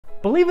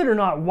Believe it or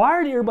not,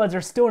 wired earbuds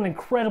are still an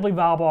incredibly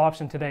viable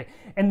option today,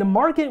 and the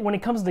market when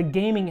it comes to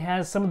gaming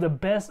has some of the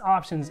best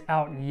options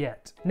out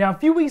yet. Now, a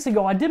few weeks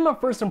ago, I did my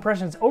first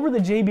impressions over the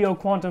JBL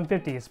Quantum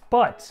 50s,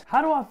 but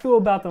how do I feel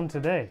about them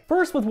today?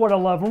 First, with what I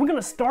love, and we're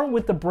gonna start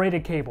with the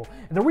braided cable.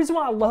 And the reason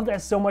why I love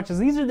that so much is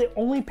these are the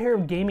only pair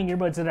of gaming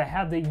earbuds that I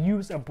have that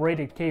use a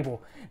braided cable.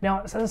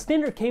 Now, a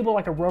standard cable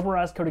like a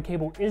rubberized coated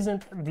cable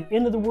isn't the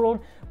end of the world,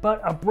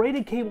 but a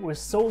braided cable is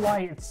so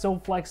light, it's so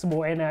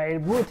flexible, and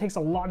it really takes a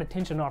lot of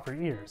tension off your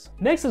ears.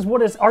 Next is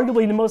what is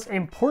arguably the most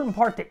important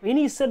part to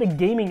any set of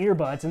gaming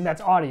earbuds, and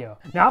that's audio.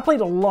 Now, I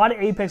played a lot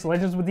of Apex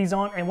Legends with these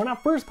on, and when I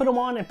first put them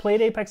on and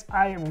played Apex,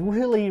 I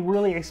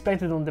really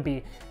expected them to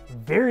be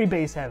very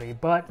bass heavy,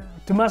 but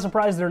to my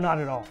surprise, they're not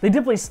at all. They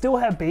definitely still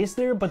have bass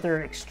there, but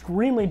they're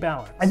extremely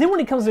balanced. And then when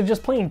it comes to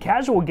just playing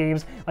casual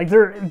games, like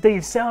they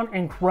sound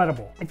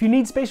incredible. If you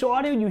need spatial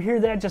audio, you hear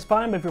that just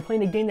fine, but if you're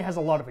playing a game that has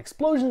a lot of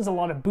explosions, a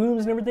lot of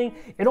booms and everything,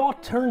 it all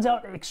turns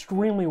out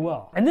extremely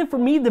well. And then for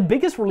me, the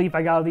biggest relief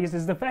I got out of these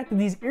is the fact that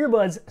these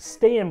earbuds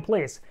stay in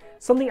place.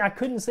 Something I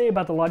couldn't say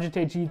about the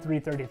Logitech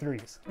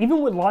G333s.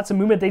 Even with lots of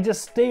movement, they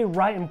just stay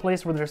right in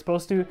place where they're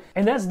supposed to,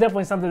 and that's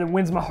definitely something that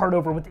wins my heart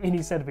over with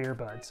any set of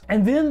earbuds.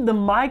 And then the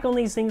mic on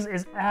these things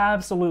is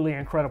absolutely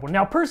incredible.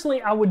 Now,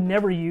 personally, I would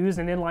never use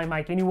an inline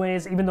mic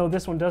anyways, even though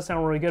this one does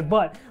sound really good,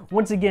 but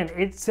once again,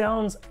 it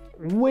sounds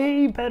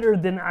way better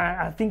than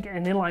I think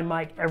an inline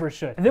mic ever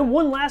should. And then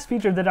one last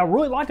feature that I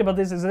really liked about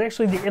this is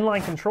actually the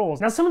inline controls.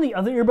 Now, some of the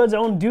other earbuds I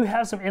own do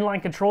have some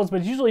inline controls,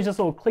 but it's usually just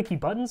little clicky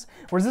buttons,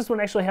 whereas this one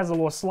actually has a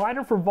little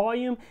slider for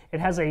volume. It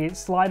has a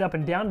slide up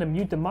and down to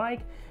mute the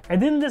mic,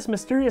 and then this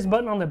mysterious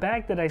button on the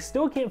back that I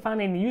still can't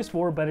find any use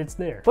for, but it's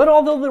there. But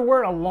although there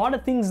were a lot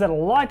of things that I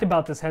liked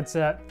about this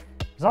headset,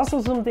 there's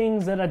also some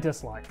things that I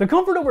dislike. The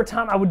comfort over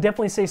time, I would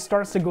definitely say,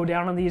 starts to go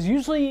down on these,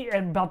 usually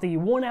at about the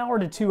 1 hour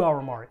to 2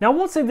 hour mark. Now, I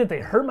won't say that they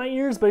hurt my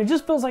ears, but it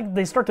just feels like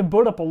they start to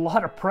build up a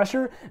lot of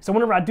pressure. So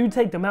whenever I do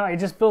take them out, it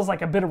just feels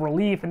like a bit of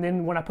relief. And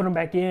then when I put them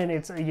back in,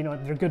 it's, you know,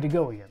 they're good to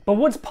go again. But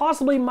what's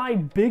possibly my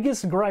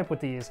biggest gripe with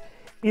these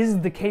is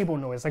the cable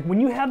noise. Like when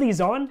you have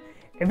these on,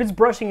 if it's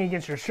brushing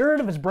against your shirt,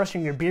 if it's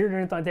brushing your beard or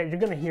anything like that, you're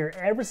gonna hear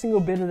every single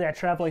bit of that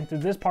traveling through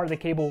this part of the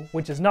cable,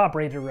 which is not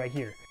braided right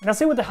here. Now,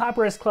 say with the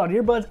HyperX Cloud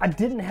earbuds, I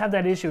didn't have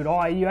that issue at all.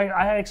 I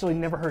actually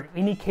never heard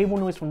any cable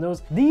noise from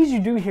those. These, you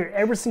do hear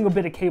every single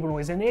bit of cable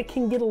noise, and it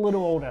can get a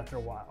little old after a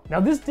while.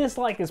 Now, this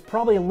dislike is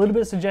probably a little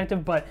bit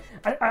subjective, but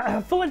I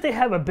feel like they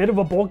have a bit of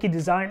a bulky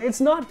design. It's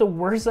not the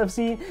worst I've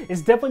seen.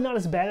 It's definitely not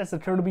as bad as the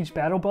Turtle Beach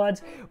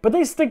BattleBuds, but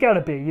they stick out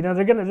a bit. You know,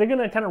 they're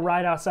gonna kind of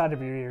ride outside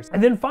of your ears.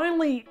 And then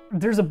finally,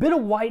 there's a bit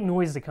of white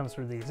noise that comes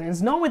through these, and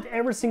it's not with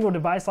every single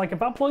device. Like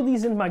if I plug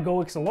these into my Go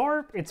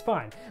XLR, it's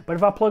fine, but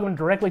if I plug them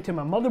directly to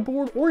my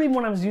motherboard, or even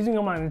when I was using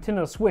on my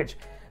Nintendo Switch,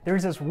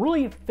 there's this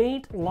really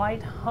faint,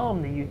 light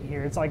hum that you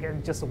hear. It's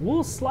like just a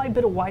little slight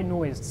bit of white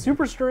noise.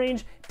 Super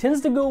strange,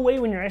 tends to go away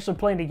when you're actually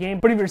playing the game,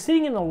 but if you're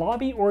sitting in the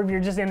lobby or if you're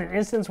just in an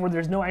instance where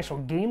there's no actual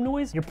game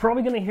noise, you're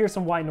probably gonna hear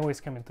some white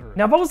noise coming through.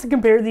 Now, if I was to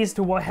compare these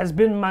to what has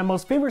been my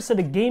most favorite set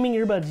of gaming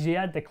earbuds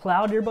yet, the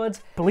Cloud earbuds,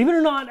 believe it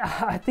or not,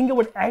 I think I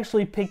would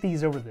actually pick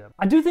these over them.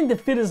 I do think the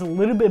fit is a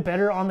little bit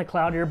better on the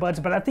Cloud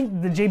earbuds, but I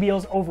think the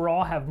JBLs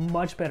overall have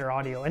much better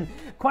audio. And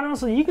quite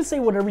honestly, you can say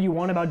whatever you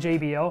want about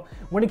JBL.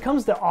 When it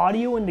comes to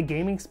audio in the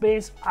gaming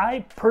space,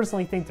 I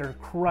personally think they're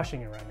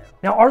crushing it right now.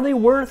 Now, are they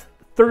worth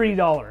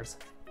 $30?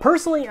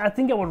 Personally, I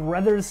think I would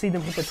rather see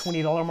them hit the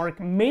 $20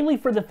 mark, mainly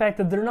for the fact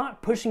that they're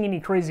not pushing any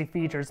crazy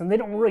features and they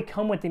don't really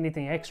come with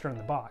anything extra in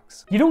the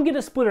box. You don't get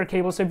a splitter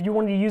cable, so if you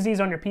want to use these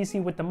on your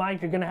PC with the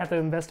mic, you're gonna have to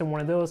invest in one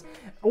of those.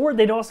 Or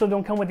they also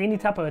don't come with any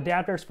type of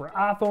adapters for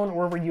iPhone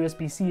or for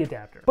USB-C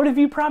adapter. But if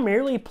you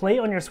primarily play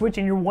on your Switch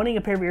and you're wanting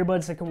a pair of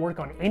earbuds that can work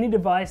on any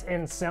device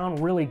and sound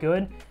really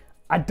good,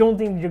 I don't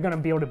think you're gonna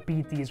be able to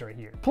beat these right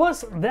here.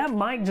 Plus, that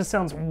mic just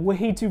sounds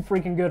way too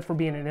freaking good for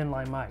being an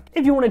inline mic.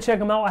 If you wanna check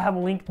them out, I have a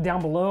link down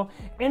below.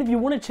 And if you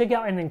wanna check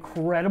out an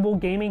incredible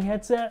gaming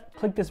headset,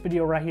 click this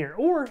video right here.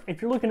 Or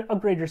if you're looking to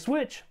upgrade your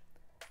Switch,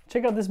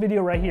 check out this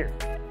video right here.